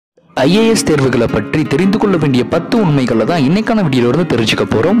IAS தேர்வுகளை பற்றி தெரிந்து கொள்ள வேண்டிய 10 உண்மைகளை தான் இன்னைக்கான வீடியோல இருந்து தெரிஞ்சுக்க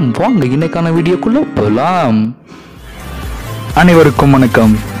போறோம். வாங்க இன்னைக்கான வீடியோக்குள்ள போலாம். அனைவருக்கும்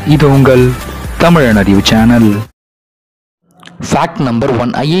வணக்கம். இது உங்கள் தமிழன் அறிவு சேனல். Fact number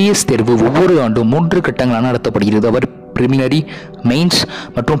 1. ஐஏஎஸ் தேர்வு ஒவ்வொரு ஆண்டும் 3 கட்டங்களாக நடத்தப்படுகிறது. அவர் பிரிலிமினரி, மெயின்ஸ்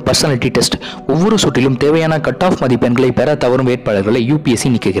மற்றும் பர்சனாலிட்டி டெஸ்ட். ஒவ்வொரு சுற்றிலும் தேவையான கட் ஆஃப் மதிப்பெண்களை பெற தவறும் வேட்பாளர்களை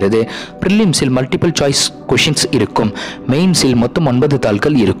UPSC நீக்குகிறது. பிரிலிம்ஸில் மல்டிபிள் சாய்ஸ் கொஷின்ஸ் இருக்கும். மெயின்ஸில் மொத்தம் 9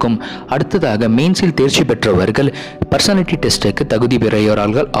 தாள்கள் இருக்கும். அடுத்ததாக மெயின்ஸில் தேர்ச்சி பெற்றவர்கள் பர்சனாலிட்டி டெஸ்ட்டுக்கு தகுதி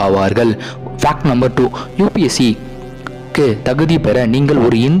பெறுகிறவர்கள் ஆவார்கள். Fact number 2. UPSC தகுதி பெற நீங்கள்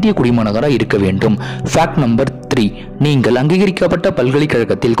ஒரு இந்திய குடிமகனாக இருக்க வேண்டும். Fact number 3. நீங்கள் அங்கீகரிக்கப்பட்ட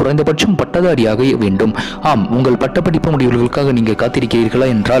பல்கலைக்கழகத்தில் குறைந்தபட்சம் பட்டதாரியாக வேண்டும். ஆம், உங்கள் பட்டப்படிப்பு முடிவுகளுக்காக நீங்கள் காத்திருக்கிறீர்களா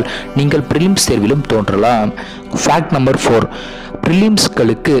என்றால் நீங்கள் பிரிலிம்ஸ் தேர்விலும் தோன்றலாம். Fact number 4.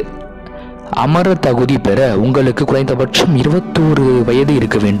 பிரிலிம்ஸ்களுக்கு அமர தகுதி பெற உங்களுக்கு குறைந்தபட்சம் 21 வயது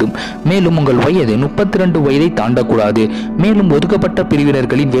இருக்க வேண்டும். மேலும் உங்கள் வயது 32 வயதை தாண்டக்கூடாது. மேலும் ஒதுக்கப்பட்ட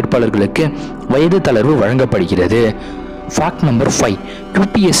பிரிவினர்களின் வேட்பாளர்களுக்கு வயது தளர்வு வழங்கப்படுகிறது. Fact number 5.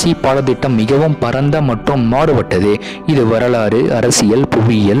 UPSC பாடத்திட்டம் மிகவும் பரந்த மற்றும் மாறுபட்டது. இது வரலாறு, அரசியல்,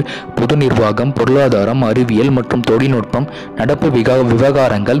 புவியியல், பொது நிர்வாகம், பொருளாதாரம், அறிவியல் மற்றும் தொழில்நுட்பம், நடப்பு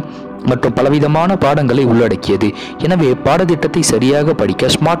விவகாரங்கள் மற்றும் பலவிதமான பாடங்களை உள்ளடக்கியது. எனவே பாடத்திட்டத்தை சரியாக படிக்க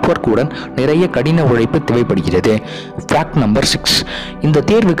ஸ்மார்ட் ஒர்க் உடன் நிறைய கடின உழைப்பு தேவைப்படுகிறது. Fact number 6. இந்த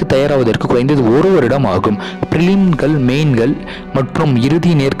தேர்வுக்கு தயாராவதற்கு குறைந்தது 1 வருடம் ஆகும். பிரிலிம்கள், மெயின்கள் மற்றும்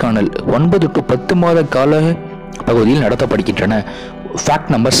இறுதி நேர்காணல் 9 to 10 மாத கால பகுதியில் நடத்தப்படுகின்றன.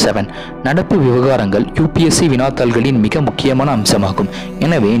 Fact number 7. நடப்பு விவகாரங்கள் UPSC வினாத்தாள்களின் மிக முக்கியமான அம்சமாகும்.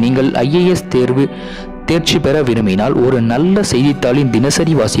 எனவே நீங்கள் IAS தேர்ச்சி பெற விரும்பினால் ஒரு நல்ல செய்தித்தாளின்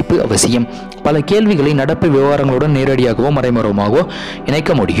தினசரி வாசிப்பு அவசியம். பல கேள்விகளை நடப்பு விவகாரங்களுடன் நேரடியாகவோ மறைமுகமாகவோ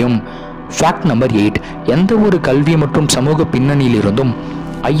இணைக்க முடியும். Fact number 8. எந்த ஒரு கல்வி மற்றும் சமூக பின்னணியிலிருந்தும்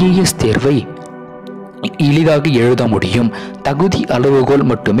IAS தேர்வை எளிதாக எழுத முடியும். தகுதி அளவுகோல்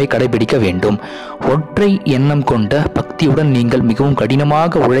மட்டுமே கடைபிடிக்க வேண்டும். ஒற்றை எண்ணம் கொண்ட பக்தியுடன் நீங்கள் மிகவும்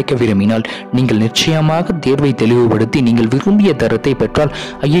கடினமாக உழைக்க விரும்பினால் நீங்கள் நிச்சயமாக தேர்வை தெளிவுபடுத்தி நீங்கள் விரும்பிய தரத்தை பெற்றால்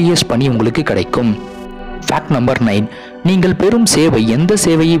IAS பணி உங்களுக்கு கிடைக்கும். Fact number 9. நீங்கள் பெறும் சேவை எந்த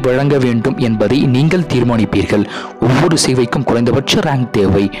சேவையை வழங்க வேண்டும் என்பதை நீங்கள் தீர்மானிப்பீர்கள். ஒவ்வொரு சேவைக்கும் குறைந்தபட்ச ரேங்க்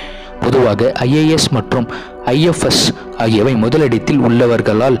தேவை. பொதுவாக IAS மற்றும் IFS ஆகியவை முதலிடத்தில்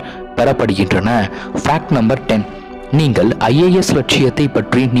உள்ளவர்களால் பெறப்படுகின்றன. Fact number 10. நீங்கள் IAS லட்சியத்தை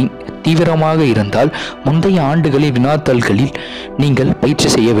பற்றி தீவிரமாக இருந்தால் முந்தைய ஆண்டுகளின் வினாத்தாள்களில் நீங்கள் பயிற்சி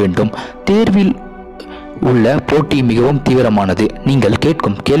செய்ய வேண்டும். தேர்வில் உள்ள போட்டி மிகவும் தீவிரமானது. நீங்கள்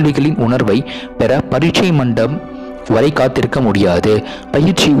கேட்கும் கேள்விகளின் உணர்வை பெற பரீட்சை மண்டபம் வரை காத்திருக்க முடியாது.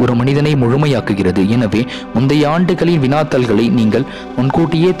 பயிற்சி ஒரு மனிதனை முழுமையாக்குகிறது. எனவே முந்தைய ஆண்டுகளின் வினாத்தாள்களை நீங்கள்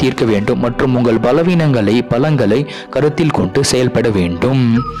முன்கூட்டியே தீர்க்க வேண்டும் மற்றும் உங்கள் பலங்களை கருத்தில் கொண்டு செயல்பட வேண்டும்.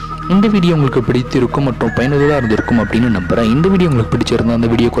 இந்த வீடியோ உங்களுக்கு பிடித்திருக்கும் மற்றும் பயனுள்ளதாக இருந்திருக்கும் அப்படின்னு நம்புறேன். இந்த வீடியோ உங்களுக்கு பிடிச்சிருந்தா அந்த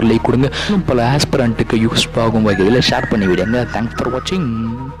வீடியோக்கு ஒரு லைக் கொடுங்க. பல ஆஸ்பிரண்ட்டுக்கு யூஸ் ஆகும் வகையில் ஷேர் பண்ணி விடுங்க. தேங்க்ஸ் ஃபார் வாட்சிங்.